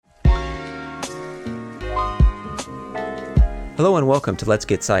Hello and welcome to Let's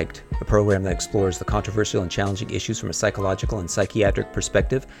Get Psyched, a program that explores the controversial and challenging issues from a psychological and psychiatric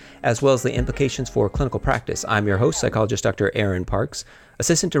perspective, as well as the implications for clinical practice. I'm your host, psychologist Dr. Aaron Parks,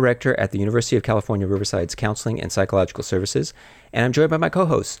 Assistant Director at the University of California, Riverside's Counseling and Psychological Services, and I'm joined by my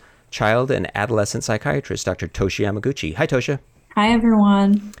co-host, child and adolescent psychiatrist Dr. Tosha Yamaguchi. Hi, Tosha. Hi,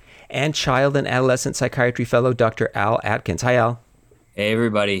 everyone. And child and adolescent psychiatry fellow Dr. Al Atkins. Hi, Al. Hey,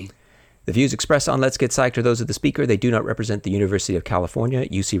 everybody. The views expressed on Let's Get Psyched are those of the speaker. They do not represent the University of California,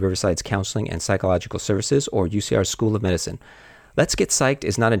 UC Riverside's Counseling and Psychological Services, or UCR School of Medicine. Let's Get Psyched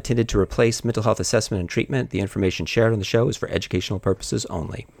is not intended to replace mental health assessment and treatment. The information shared on the show is for educational purposes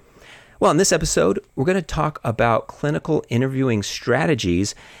only. Well, in this episode, we're going to talk about clinical interviewing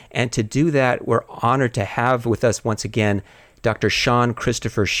strategies. And to do that, we're honored to have with us once again Dr. Sean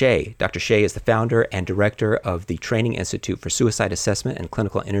Christopher Shea. Dr. Shea is the founder and director of the Training Institute for Suicide Assessment and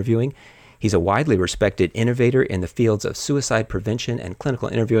Clinical Interviewing. He's a widely respected innovator in the fields of suicide prevention and clinical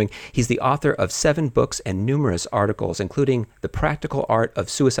interviewing. He's the author of 7 books and numerous articles, including The Practical Art of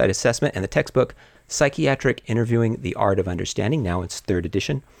Suicide Assessment and the textbook Psychiatric Interviewing: The Art of Understanding, now its 3rd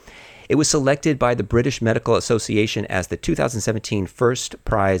edition. It was selected by the British Medical Association as the 2017 First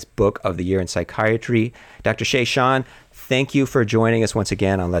Prize Book of the Year in Psychiatry. Dr. Shea, Sean, thank you for joining us once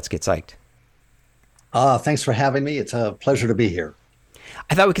again on Let's Get Psyched. Thanks for having me. It's a pleasure to be here.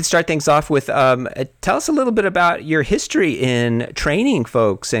 I thought we could start things off with, tell us a little bit about your history in training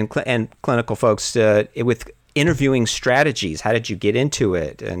folks and clinical folks with interviewing strategies. How did you get into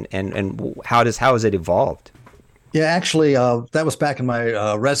it, and how has it evolved? Yeah, actually, that was back in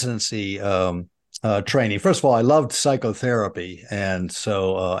my residency training. First of all, I loved psychotherapy, and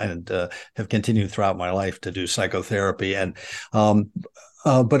so have continued throughout my life to do psychotherapy, and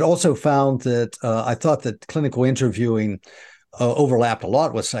but also found that I thought that clinical interviewing overlapped a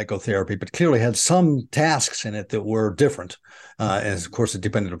lot with psychotherapy, but clearly had some tasks in it that were different. And of course, it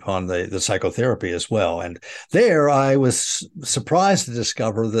depended upon the psychotherapy as well. And there I was surprised to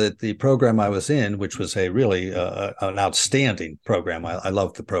discover that the program I was in, which was a really an outstanding program, I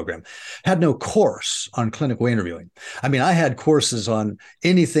loved the program, had no course on clinical interviewing. I mean, I had courses on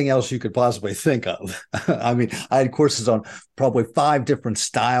anything else you could possibly think of. I mean, I had courses on probably 5 different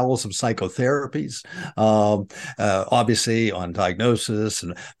styles of psychotherapies, obviously on diagnosis,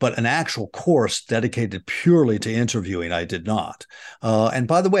 but an actual course dedicated purely to interviewing, I did not. And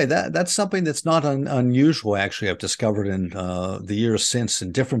by the way, that's something that's not unusual, actually, I've discovered in the years since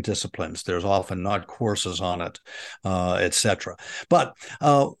in different disciplines. There's often not courses on it, et cetera. But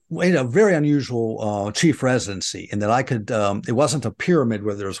we had a very unusual chief residency in that I could, it wasn't a pyramid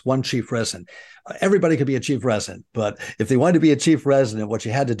where there's one chief resident. Everybody could be a chief resident, but if they wanted to be a chief resident, what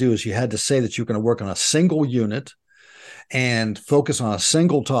you had to do is you had to say that you're going to work on a single unit and focus on a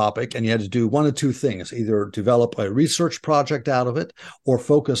single topic, and you had to do one of 2 things: either develop a research project out of it or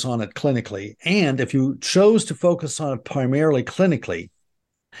focus on it clinically. And if you chose to focus on it primarily clinically,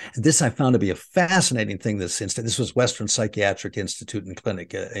 this I found to be a fascinating thing. This was Western Psychiatric Institute and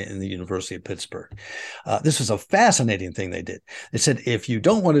Clinic in the University of Pittsburgh. This was a fascinating thing they did. They said, if you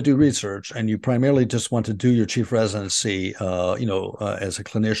don't want to do research and you primarily just want to do your chief residency, as a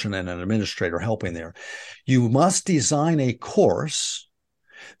clinician and an administrator helping there, you must design a course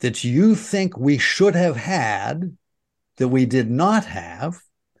that you think we should have had that we did not have,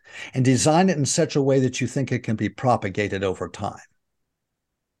 and design it in such a way that you think it can be propagated over time.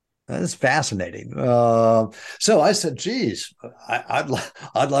 That is fascinating. So I said, geez, I'd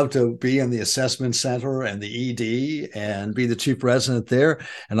love to be in the assessment center and the ED and be the chief resident there.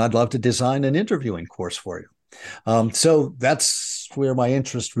 And I'd love to design an interviewing course for you. So that's where my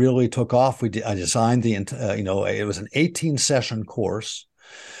interest really took off. I designed it was an 18-session course.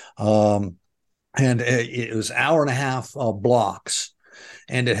 And it was 1.5 blocks.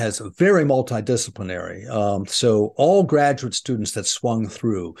 And it has a very multidisciplinary. So all graduate students that swung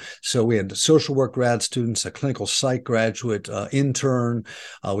through. So we had social work grad students, a clinical psych graduate, intern.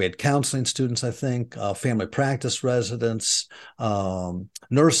 We had counseling students, I think, family practice residents,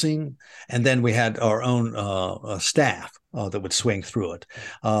 nursing. And then we had our own staff that would swing through it.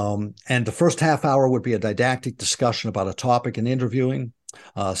 And the first half hour would be a didactic discussion about a topic in interviewing.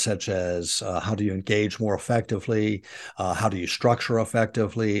 Such as how do you engage more effectively? How do you structure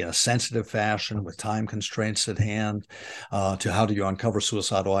effectively in a sensitive fashion with time constraints at hand? To how do you uncover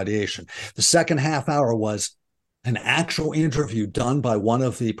suicidal ideation? The second half hour was an actual interview done by one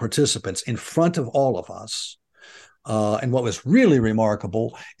of the participants in front of all of us. And what was really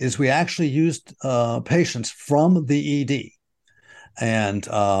remarkable is we actually used patients from the ED. And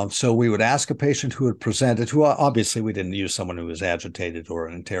so we would ask a patient who had presented, who obviously we didn't use someone who was agitated or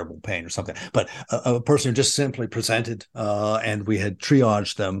in terrible pain or something, but a person who just simply presented, and we had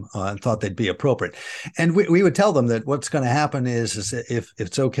triaged them and thought they'd be appropriate. And we would tell them that what's going to happen is if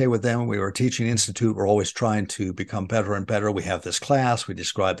it's okay with them, we were a teaching institute, we're always trying to become better and better. We have this class, we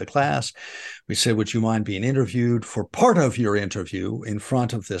describe the class. We said, would you mind being interviewed for part of your interview in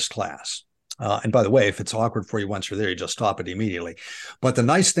front of this class? And by the way, if it's awkward for you once you're there, you just stop it immediately. But the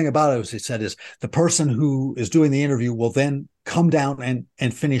nice thing about it, as he said, is the person who is doing the interview will then come down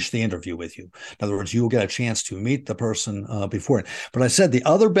and finish the interview with you. In other words, you will get a chance to meet the person before it. But I said the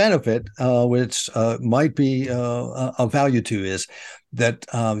other benefit, which might be of value to, is that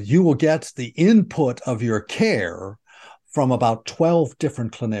you will get the input of your care from about 12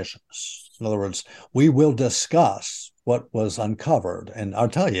 different clinicians. In other words, we will discuss what was uncovered. And I'll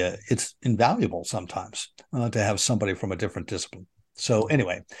tell you, it's invaluable sometimes to have somebody from a different discipline. So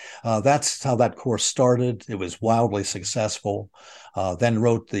anyway, that's how that course started. It was wildly successful. Then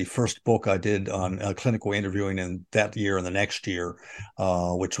wrote the first book I did on clinical interviewing in that year and the next year,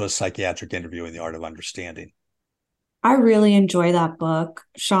 which was Psychiatric Interviewing, the Art of Understanding. I really enjoy that book,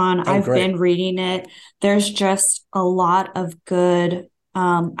 Sean. I've been reading it. There's just a lot of good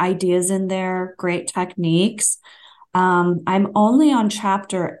ideas in there, great techniques. I'm only on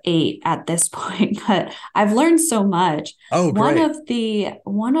chapter 8 at this point, but I've learned so much. Oh, great.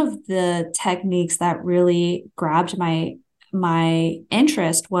 One of the techniques that really grabbed my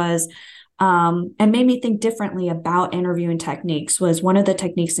interest was and made me think differently about interviewing techniques was one of the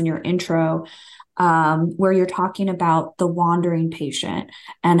techniques in your intro, where you're talking about the wandering patient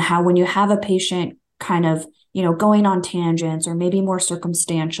and how when you have a patient kind of going on tangents or maybe more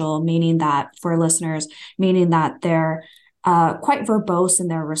circumstantial, meaning that for listeners, meaning that they're quite verbose in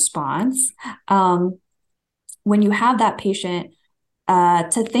their response. When you have that patient,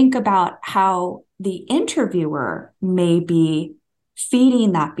 to think about how the interviewer may be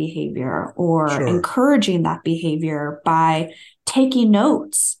feeding that behavior or encouraging that behavior by taking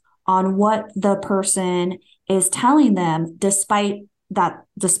notes on what the person is telling them, despite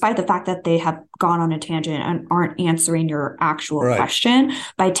the fact that they have gone on a tangent and aren't answering your actual question.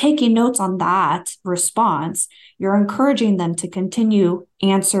 By taking notes on that response, you're encouraging them to continue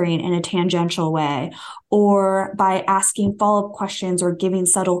answering in a tangential way, or by asking follow-up questions or giving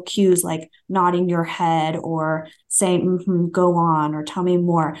subtle cues like nodding your head or saying, go on, or tell me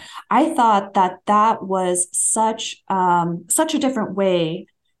more. I thought that was such a different way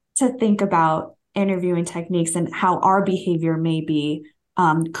to think about interviewing techniques and how our behavior may be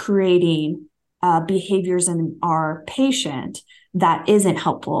creating behaviors in our patient that isn't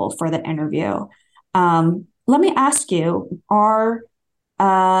helpful for the interview. Let me ask you, our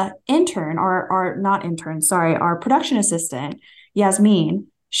production assistant, Yasmin,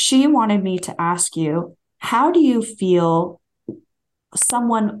 she wanted me to ask you, how do you feel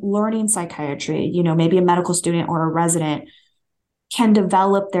someone learning psychiatry, maybe a medical student or a resident, can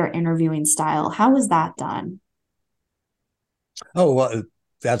develop their interviewing style? How is that done? Oh, well,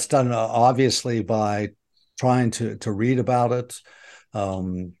 that's done obviously by trying to read about it.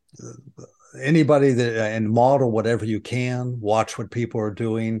 Anybody and model whatever you can, watch what people are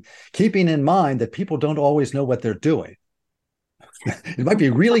doing, keeping in mind that people don't always know what they're doing. It might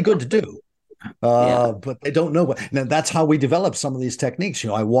be really good to do. But they don't know what. Now, that's how we develop some of these techniques.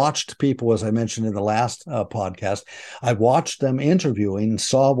 I watched people, as I mentioned in the last podcast, I watched them interviewing,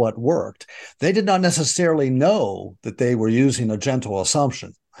 saw what worked. They did not necessarily know that they were using a gentle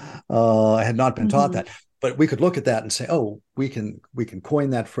assumption. I had not been taught that. But we could look at that and say, oh, we can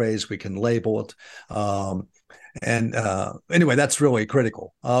coin that phrase, we can label it. Anyway, that's really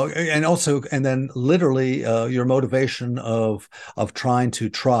critical. And then literally your motivation of trying to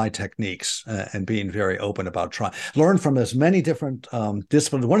try techniques and being very open about trying. Learn from as many different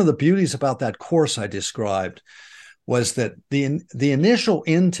disciplines. One of the beauties about that course I described was that the initial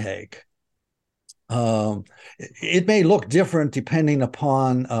intake, it may look different depending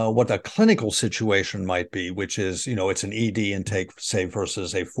upon what the clinical situation might be, which is, it's an ED intake, say,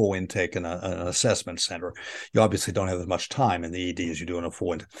 versus a full intake in an assessment center. You obviously don't have as much time in the ED as you do in a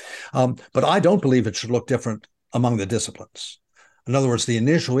full intake. But I don't believe it should look different among the disciplines. In other words, the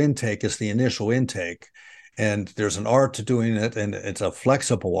initial intake is the initial intake. And there's an art to doing it, and it's a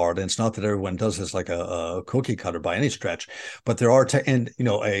flexible art. And it's not that everyone does this like a cookie cutter by any stretch, but there are,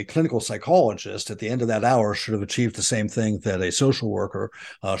 a clinical psychologist at the end of that hour should have achieved the same thing that a social worker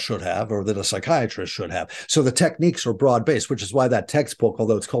should have, or that a psychiatrist should have. So the techniques are broad based, which is why that textbook,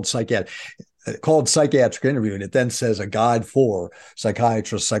 although it's called Psychiatry, called psychiatric interviewing. It then says a guide for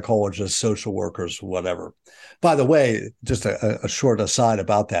psychiatrists, psychologists, social workers, whatever. By the way, just a short aside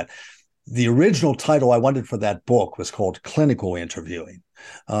about that. The original title I wanted for that book was called Clinical Interviewing.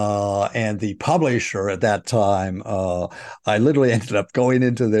 And the publisher at that time, I literally ended up going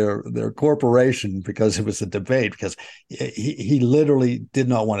into their corporation because it was a debate, because he literally did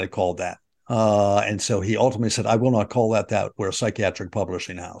not want it called that. And so he ultimately said, I will not call that. We're a psychiatric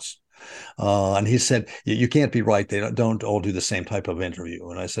publishing house. And he said, you can't be right. They don't all do the same type of interview.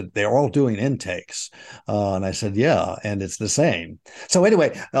 And I said, they're all doing intakes. And I said, yeah, and it's the same. So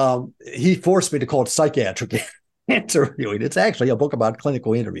anyway, he forced me to call it psychiatric interviewing. It's actually a book about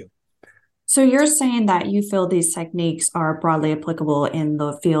clinical interview. So you're saying that you feel these techniques are broadly applicable in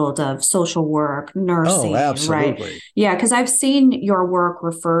the field of social work, nursing, absolutely. right? Yeah, because I've seen your work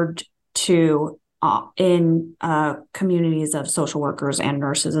referred to in communities of social workers and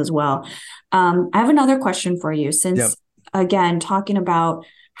nurses as well. I have another question for you, since, again, talking about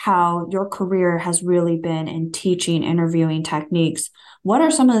how your career has really been in teaching interviewing techniques. What are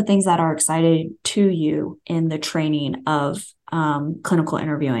some of the things that are exciting to you in the training of clinical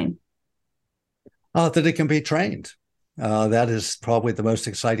interviewing? That it can be trained. That is probably the most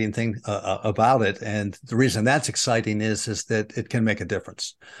exciting thing about it. And the reason that's exciting is that it can make a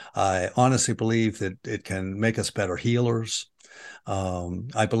difference. I honestly believe that it can make us better healers.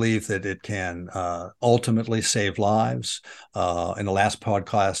 I believe that it can ultimately save lives. In the last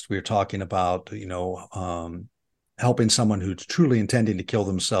podcast, we were talking about, helping someone who's truly intending to kill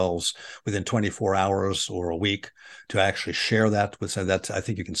themselves within 24 hours or a week to actually share that with that. I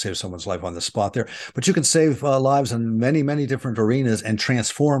think you can save someone's life on the spot there, but you can save lives in many, many different arenas and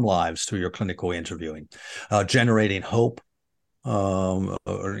transform lives through your clinical interviewing, generating hope. An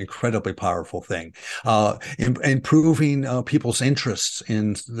incredibly powerful thing. Improving people's interests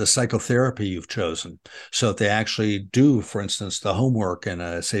in the psychotherapy you've chosen, so that they actually do, for instance, the homework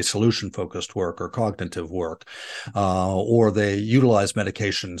and say solution-focused work or cognitive work, or they utilize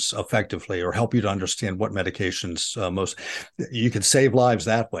medications effectively or help you to understand what medications you can save lives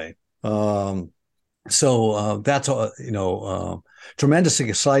that way. So that's tremendously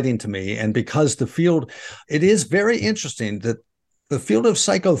exciting to me. And because the field, it is very interesting that the field of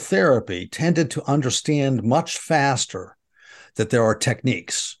psychotherapy tended to understand much faster that there are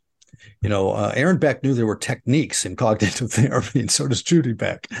techniques. Aaron Beck knew there were techniques in cognitive therapy, and so does Judy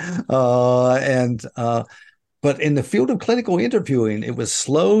Beck. But in the field of clinical interviewing, it was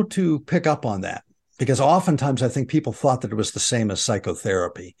slow to pick up on that, because oftentimes I think people thought that it was the same as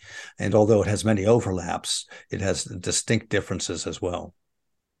psychotherapy. And although it has many overlaps, it has distinct differences as well.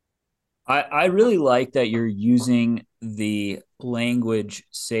 I really like that you're using the language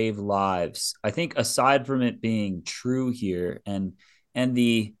save lives. I think aside from it being true here and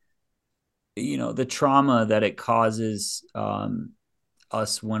the the trauma that it causes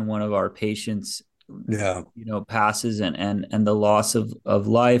us when one of our patients passes, and the loss of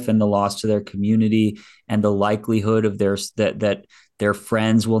life and the loss to their community and the likelihood of that their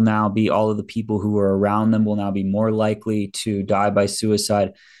friends will now be, all of the people who are around them will now be more likely to die by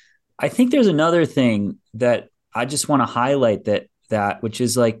suicide. I think there's another thing that I just want to highlight that which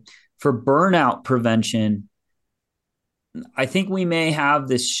is like, for burnout prevention, I think we may have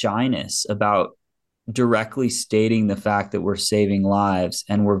this shyness about directly stating the fact that we're saving lives.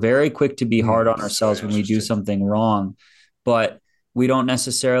 And we're very quick to be hard on ourselves when we do something wrong, but we don't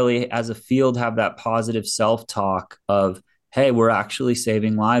necessarily as a field have that positive self-talk of, hey, we're actually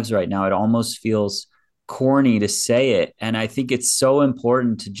saving lives right now. It almost feels corny to say it. And I think it's so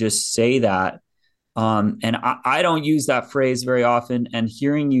important to just say that. And I don't use that phrase very often, and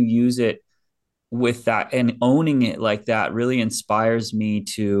hearing you use it with that and owning it like that really inspires me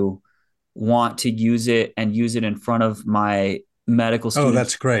to want to use it and use it in front of my medical students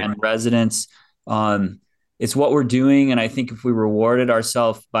that's great. And residents. It's what we're doing. And I think if we rewarded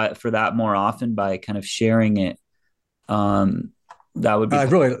ourselves for that more often by kind of sharing it, that would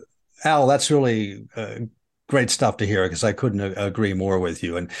be Al, that's really great stuff to hear, because I couldn't agree more with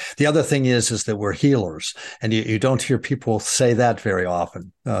you. And the other thing is that we're healers, and you don't hear people say that very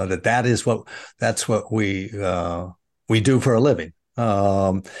often, that's what we do for a living.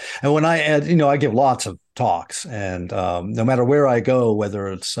 And when I give lots of talks, and no matter where I go, whether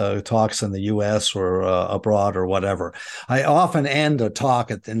it's talks in the US or abroad or whatever, I often end a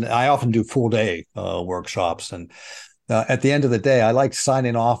talk and I often do full day workshops. And at the end of the day, I like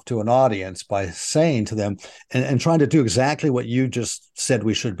signing off to an audience by saying to them and trying to do exactly what you just said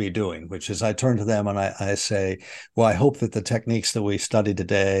we should be doing, which is I turn to them and I say, well, I hope that the techniques that we studied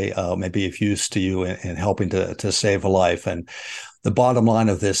today may be of use to you in helping to save a life. And the bottom line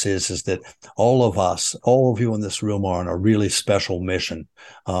of this is that all of us, all of you in this room, are on a really special mission,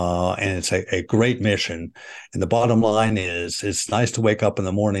 and it's a great mission. And the bottom line is, it's nice to wake up in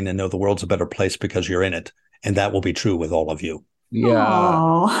the morning and know the world's a better place because you're in it, and that will be true with all of you.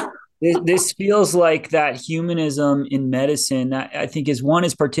 Yeah. This feels like that humanism in medicine, I think, is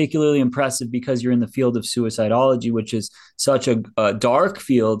particularly impressive because you're in the field of suicidology, which is such a dark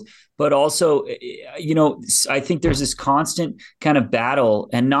field. But also, I think there's this constant kind of battle,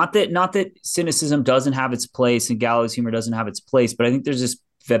 and not that cynicism doesn't have its place and gallows humor doesn't have its place, but I think there's this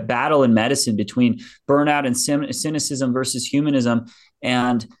battle in medicine between burnout and cynicism versus humanism.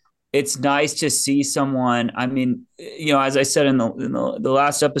 And it's nice to see someone. I mean, as I said in the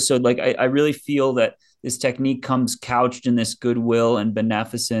last episode, like I really feel that this technique comes couched in this goodwill and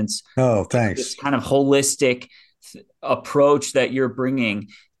beneficence. Oh, thanks. This kind of holistic approach that you're bringing.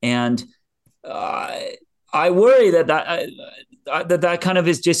 And I worry that kind of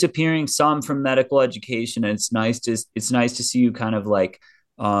is disappearing some from medical education. And it's nice to see you kind of like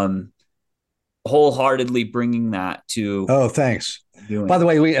wholeheartedly bringing that to. Oh, thanks. By the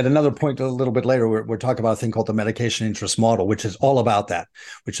way, we at another point a little bit later, we're talking about a thing called the medication interest model, which is all about that,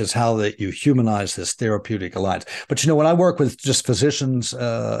 which is how that you humanize this therapeutic alliance. But when I work with just physicians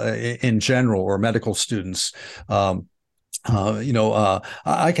in general or medical students, I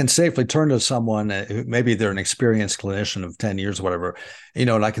can safely turn to someone who maybe they're an experienced clinician of 10 years or whatever, and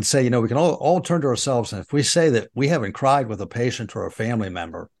I can say, we can all turn to ourselves. And if we say that we haven't cried with a patient or a family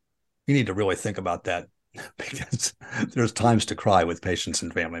member, you need to really think about that. Because there's times to cry with patients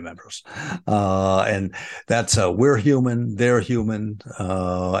and family members. And that's we're human, they're human.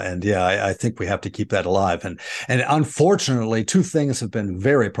 And yeah, I think we have to keep that alive. And unfortunately, two things have been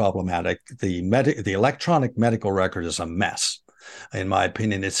very problematic. The electronic medical record is a mess. In my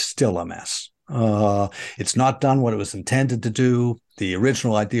opinion, it's still a mess. It's not done what it was intended to do. The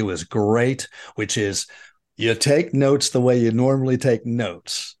original idea was great, which is you take notes the way you normally take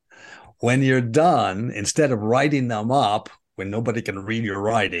notes. When you're done, instead of writing them up when nobody can read your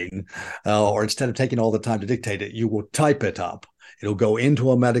writing, or instead of taking all the time to dictate it, you will type it up. It'll go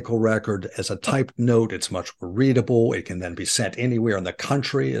into a medical record as a typed note. It's much more readable. It can then be sent anywhere in the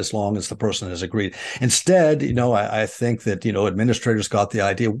country as long as the person has agreed. Instead, I think that, administrators got the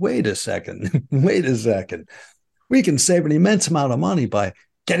idea, wait a second. We can save an immense amount of money by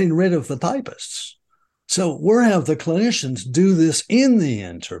getting rid of the typists. So we'll have the clinicians do this in the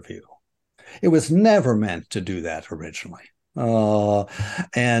interview. It was never meant to do that originally. And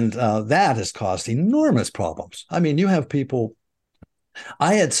that has caused enormous problems. I mean, you have people.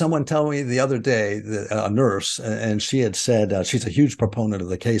 I had someone tell me the other day, a nurse, and she had said she's a huge proponent of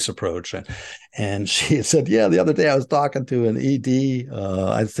the case approach. And she had said, the other day I was talking to an ED,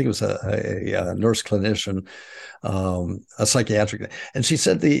 I think it was a nurse clinician, a psychiatric. And she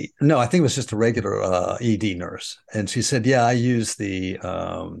said no, I think it was just a regular ED nurse. And she said, I use the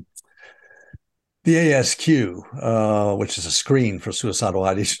ASQ, which is a screen for suicidal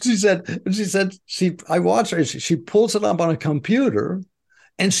ideation. I watched her. She pulls it up on a computer,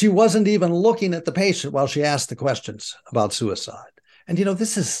 and she wasn't even looking at the patient while she asked the questions about suicide. And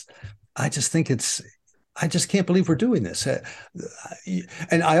I just can't believe we're doing this.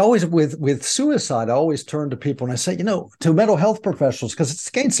 And I always, with suicide, I always turn to people and I say, to mental health professionals, because it's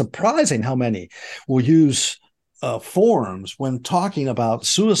again surprising how many will use forms when talking about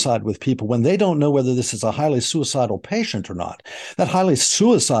suicide with people when they don't know whether this is a highly suicidal patient or not. That highly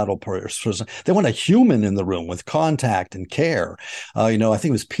suicidal person, they want a human in the room with contact and care. I think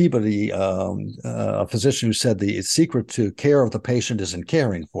it was Peabody, a physician, who said the secret to care of the patient is in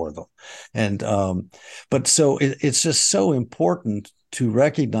caring for them. And but so it's just so important to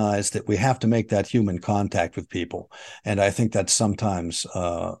recognize that we have to make that human contact with people. And I think that's sometimes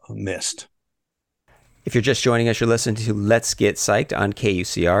missed. If you're just joining us, you're listening to Let's Get Psyched on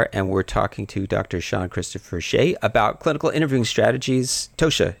KUCR, and we're talking to Dr. Sean Christopher Shea about clinical interviewing strategies.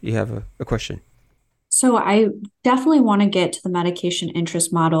 Tosha, you have a question. So I definitely want to get to the medication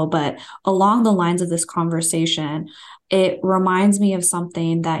interest model, but along the lines of this conversation, it reminds me of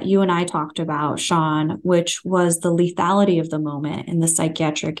something that you and I talked about, Sean, which was the lethality of the moment in the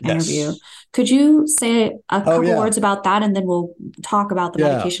psychiatric interview. Could you say a couple words about that, and then we'll talk about the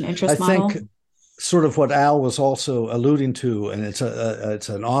medication interest model? I think sort of what Al was also alluding to, and it's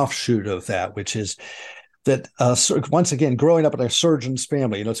an offshoot of that, which is that once again, growing up in a surgeon's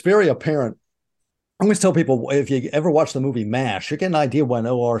family, it's very apparent I always tell people, if you ever watch the movie MASH, you get an idea what an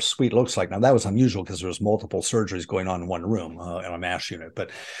OR suite looks like. Now, that was unusual because there was multiple surgeries going on in one room in a MASH unit. But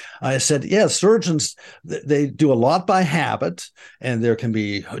I said, yeah, surgeons, they do a lot by habit, and there can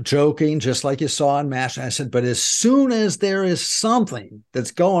be joking, just like you saw in MASH. And I said, but as soon as there is something that's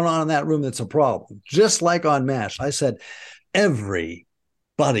going on in that room that's a problem, just like on MASH, I said, everybody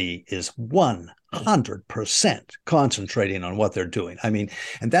is 100% concentrating on what they're doing. I mean,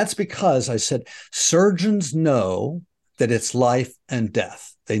 and that's because I said surgeons know that it's life and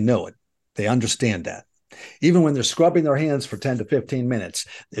death. They know it. They understand that. Even when they're scrubbing their hands for 10 to 15 minutes,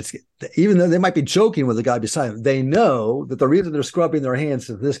 it's even though they might be joking with the guy beside them, they know that the reason they're scrubbing their hands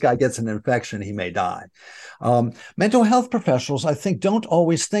is if this guy gets an infection, he may die. Mental health professionals, I think, don't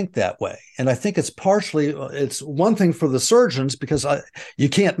always think that way. And I think it's one thing for the surgeons because you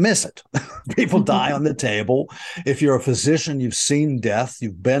can't miss it. People die on the table. If you're a physician, you've seen death,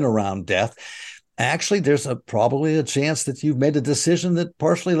 you've been around death. Actually, there's probably a chance that you've made a decision that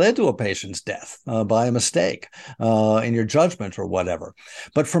partially led to a patient's death by a mistake in your judgment or whatever.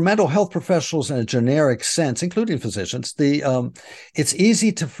 But for mental health professionals in a generic sense, including physicians, it's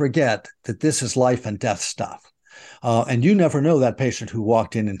easy to forget that this is life and death stuff. And you never know that patient who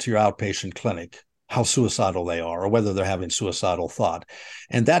walked into your outpatient clinic, how suicidal they are or whether they're having suicidal thought.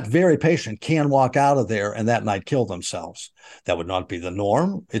 And that very patient can walk out of there and that night kill themselves. That would not be the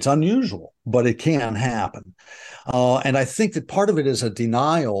norm. It's unusual, but it can happen. And I think that part of it is a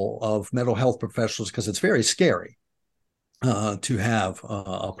denial of mental health professionals because it's very scary. To have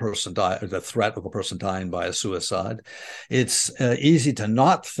a person die, the threat of a person dying by a suicide. It's easy to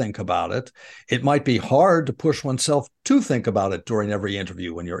not think about it. It might be hard to push oneself to think about it during every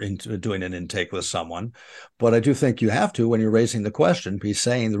interview when you're doing an intake with someone. But I do think you have to, when you're raising the question, be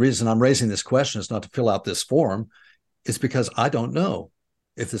saying, the reason I'm raising this question is not to fill out this form. It's because I don't know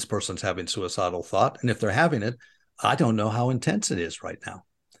if this person's having suicidal thought. And if they're having it, I don't know how intense it is right now.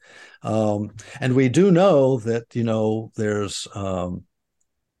 And we do know that, there's,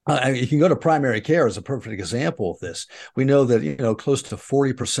 you can go to primary care as a perfect example of this. We know that, close to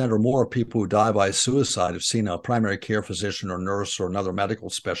 40% or more of people who die by suicide have seen a primary care physician or nurse or another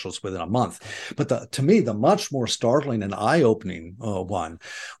medical specialist within a month. But to me, the much more startling and eye-opening one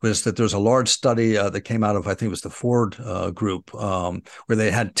was that there's a large study that came out of, I think it was the Ford group, where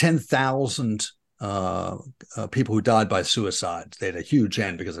they had 10,000 people who died by suicide. They had a huge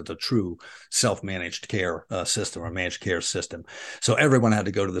end because it's a true self-managed care system or managed care system. So everyone had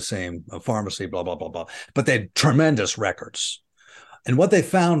to go to the same pharmacy, blah, blah, blah, blah. But they had tremendous records. And what they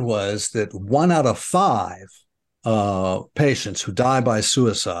found was that 1 out of 5 patients who die by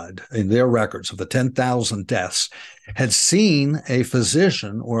suicide in their records of the 10,000 deaths had seen a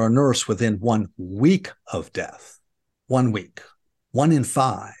physician or a nurse within 1 week of death. 1 week. 1 in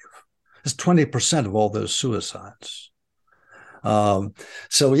 5. It's 20% of all those suicides.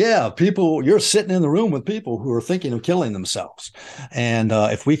 So yeah, you're sitting in the room with people who are thinking of killing themselves. And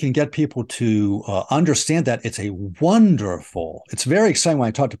if we can get people to understand that, it's very exciting when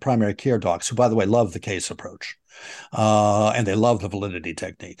I talk to primary care docs, who, by the way, love the case approach. And they love the validity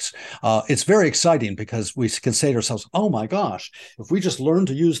techniques. It's very exciting because we can say to ourselves, oh my gosh, if we just learn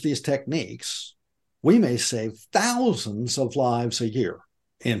to use these techniques, we may save thousands of lives a year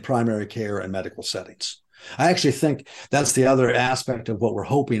in primary care and medical settings. I actually think that's the other aspect of what we're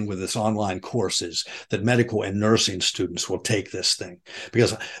hoping with this online course is that medical and nursing students will take this thing.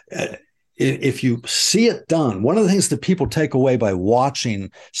 Because if you see it done, one of the things that people take away by watching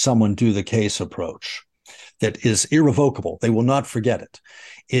someone do the case approach that is irrevocable, they will not forget it,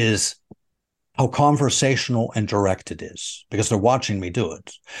 is how conversational and direct it is, because they're watching me do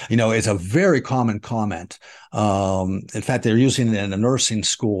it. It's a very common comment. In fact, they're using it in a nursing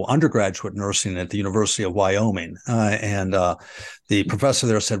school, undergraduate nursing at the University of Wyoming. And the professor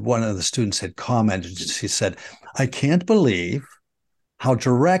there said, one of the students had commented, she said, I can't believe how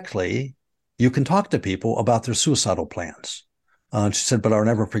directly you can talk to people about their suicidal plans. She said, but I'll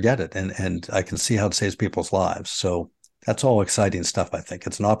never forget it. And I can see how it saves people's lives. So that's all exciting stuff, I think.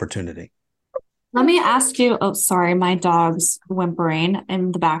 It's an opportunity. Let me ask you, oh, sorry, my dog's whimpering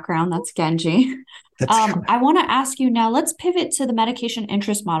in the background. That's Genji. I want to ask you now, let's pivot to the medication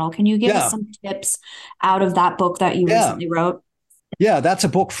interest model. Can you give us some tips out of that book that you recently wrote? Yeah, that's a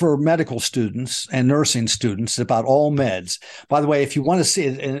book for medical students and nursing students about all meds. By the way, if you want to see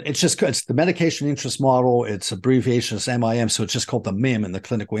it, it's the medication interest model. It's abbreviation is MIM, so it's just called the MIM in the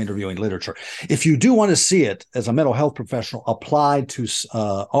clinical interviewing literature. If you do want to see it as a mental health professional applied to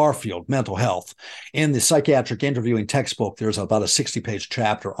our field, mental health, in the psychiatric interviewing textbook, there's about a 60-page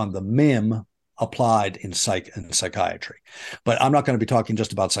chapter on the MIM applied in psychiatry. But I'm not going to be talking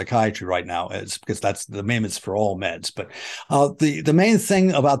just about psychiatry right now, because that's the MIM is for all meds. But the main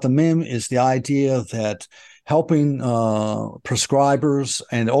thing about the MIM is the idea that helping prescribers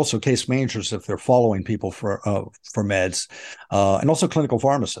and also case managers, if they're following people for meds, and also clinical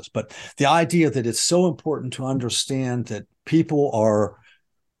pharmacists. But the idea that it's so important to understand that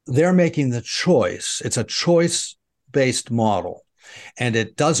they're making the choice. It's a choice-based model. And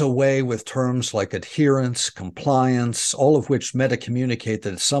it does away with terms like adherence, compliance, all of which meta-communicate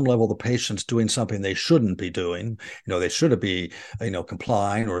that at some level the patient's doing something they shouldn't be doing. They should be,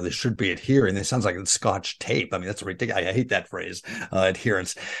 complying, or they should be adhering. It sounds like it's Scotch tape. I mean, that's ridiculous. I hate that phrase,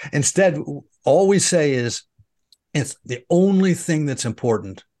 adherence. Instead, all we say is it's the only thing that's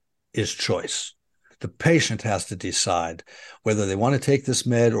important is choice. The patient has to decide whether they want to take this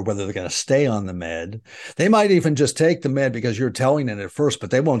med or whether they're going to stay on the med. They might even just take the med because you're telling it at first, but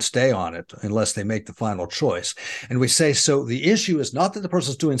they won't stay on it unless they make the final choice. And we say, so the issue is not that the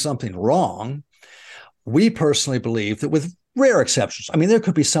person's doing something wrong. We personally believe that, with rare exceptions, I mean, there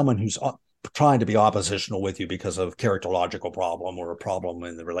could be someone who's trying to be oppositional with you because of characterological problem or a problem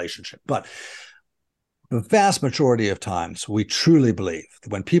in the relationship. But the vast majority of times, we truly believe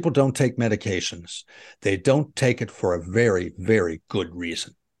that when people don't take medications, they don't take it for a very, very good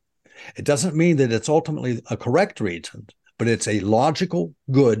reason. It doesn't mean that it's ultimately a correct reason, but it's a logical,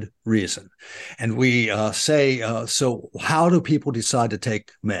 good reason. And we say, so how do people decide to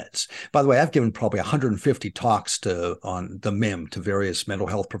take meds? By the way, I've given probably 150 talks on the MIM to various mental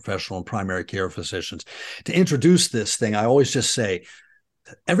health professional and primary care physicians. To introduce this thing, I always just say,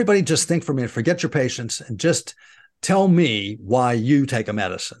 everybody just think for a minute, forget your patients, and just tell me why you take a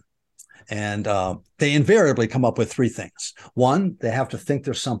medicine. And they invariably come up with three things. One, they have to think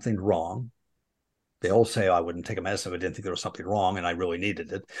there's something wrong. They all say, I wouldn't take a medicine if I didn't think there was something wrong and I really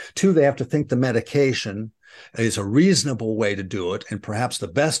needed it. Two, they have to think the medication is a reasonable way to do it and perhaps the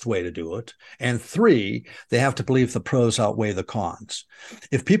best way to do it. And three, they have to believe the pros outweigh the cons.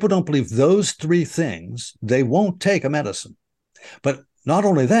 If people don't believe those three things, they won't take a medicine. But not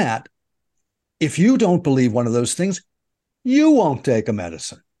only that, if you don't believe one of those things, you won't take a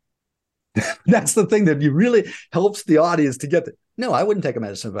medicine. That's the thing that really helps the audience to get that. No, I wouldn't take a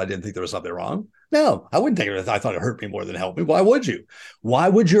medicine if I didn't think there was something wrong. No, I wouldn't take it if I thought it hurt me more than helped me. Why would you? Why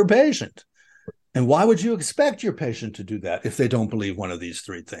would your patient? And why would you expect your patient to do that if they don't believe one of these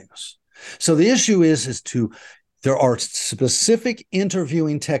three things? So the issue there are specific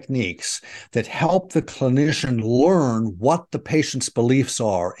interviewing techniques that help the clinician learn what the patient's beliefs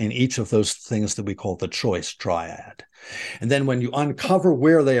are in each of those things that we call the choice triad. And then when you uncover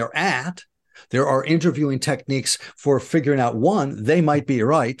where they are at, there are interviewing techniques for figuring out, one, they might be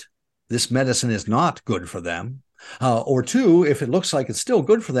right. This medicine is not good for them. Or two, if it looks like it's still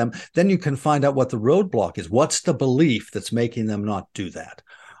good for them, then you can find out what the roadblock is. What's the belief that's making them not do that?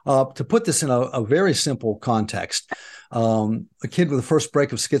 To put this in a very simple context, a kid with the first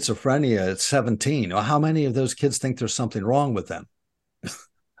break of schizophrenia at 17, how many of those kids think there's something wrong with them?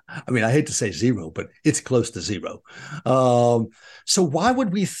 I mean, I hate to say zero, but it's close to zero. So why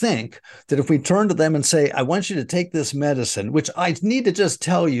would we think that if we turn to them and say, I want you to take this medicine, which I need to just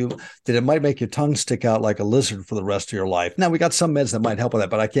tell you that it might make your tongue stick out like a lizard for the rest of your life. Now, we got some meds that might help with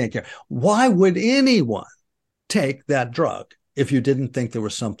that, but I can't care. Why would anyone take that drug if you didn't think there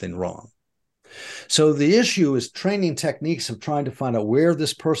was something wrong? So the issue is training techniques of trying to find out where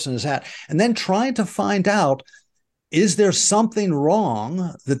this person is at, and then trying to find out, is there something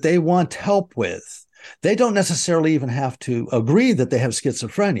wrong that they want help with? They don't necessarily even have to agree that they have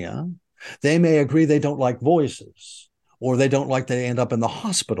schizophrenia. They may agree they don't like voices, or they don't like they end up in the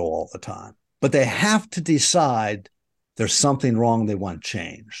hospital all the time. But they have to decide there's something wrong they want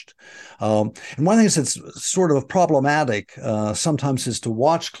changed. And one of the things that's sort of problematic sometimes is to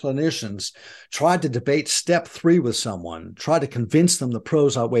watch clinicians try to debate step 3 with someone, try to convince them the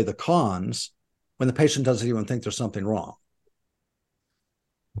pros outweigh the cons when the patient doesn't even think there's something wrong.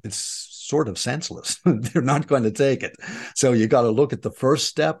 It's sort of senseless. They're not going to take it. So you got to look at the first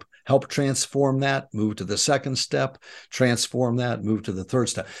step, help transform that, move to the second step, transform that, move to the third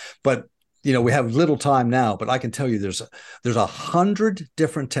step. But we have little time now, but I can tell you there's 100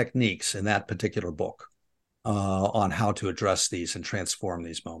 different techniques in that particular book on how to address these and transform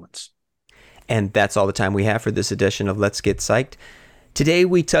these moments. And that's all the time we have for this edition of Let's Get Psyched. Today,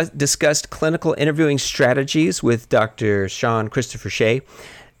 we discussed clinical interviewing strategies with Dr. Sean Christopher Shea.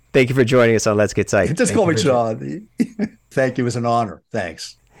 Thank you for joining us on Let's Get Psyched. Just call me Sean. Thank you. It was an honor.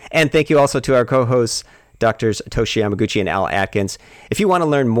 Thanks. And thank you also to our co-hosts, Drs. Toshi Yamaguchi and Al Atkins. If you want to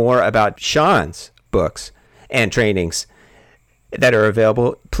learn more about Sean's books and trainings, that are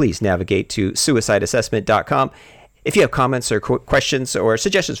available, please navigate to suicideassessment.com. If you have comments or questions or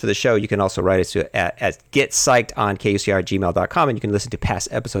suggestions for the show, you can also write us at getpsyched@kucr@gmail.com, and you can listen to past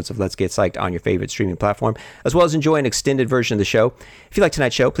episodes of Let's Get Psyched on your favorite streaming platform, as well as enjoy an extended version of the show. If you like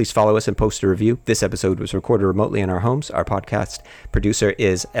tonight's show, please follow us and post a review. This episode was recorded remotely in our homes. Our podcast producer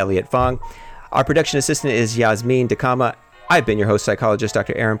is Elliot Fong. Our production assistant is Yasmin Dakama. I've been your host, psychologist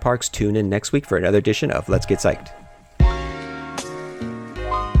Dr. Aaron Parks. Tune in next week for another edition of Let's Get Psyched.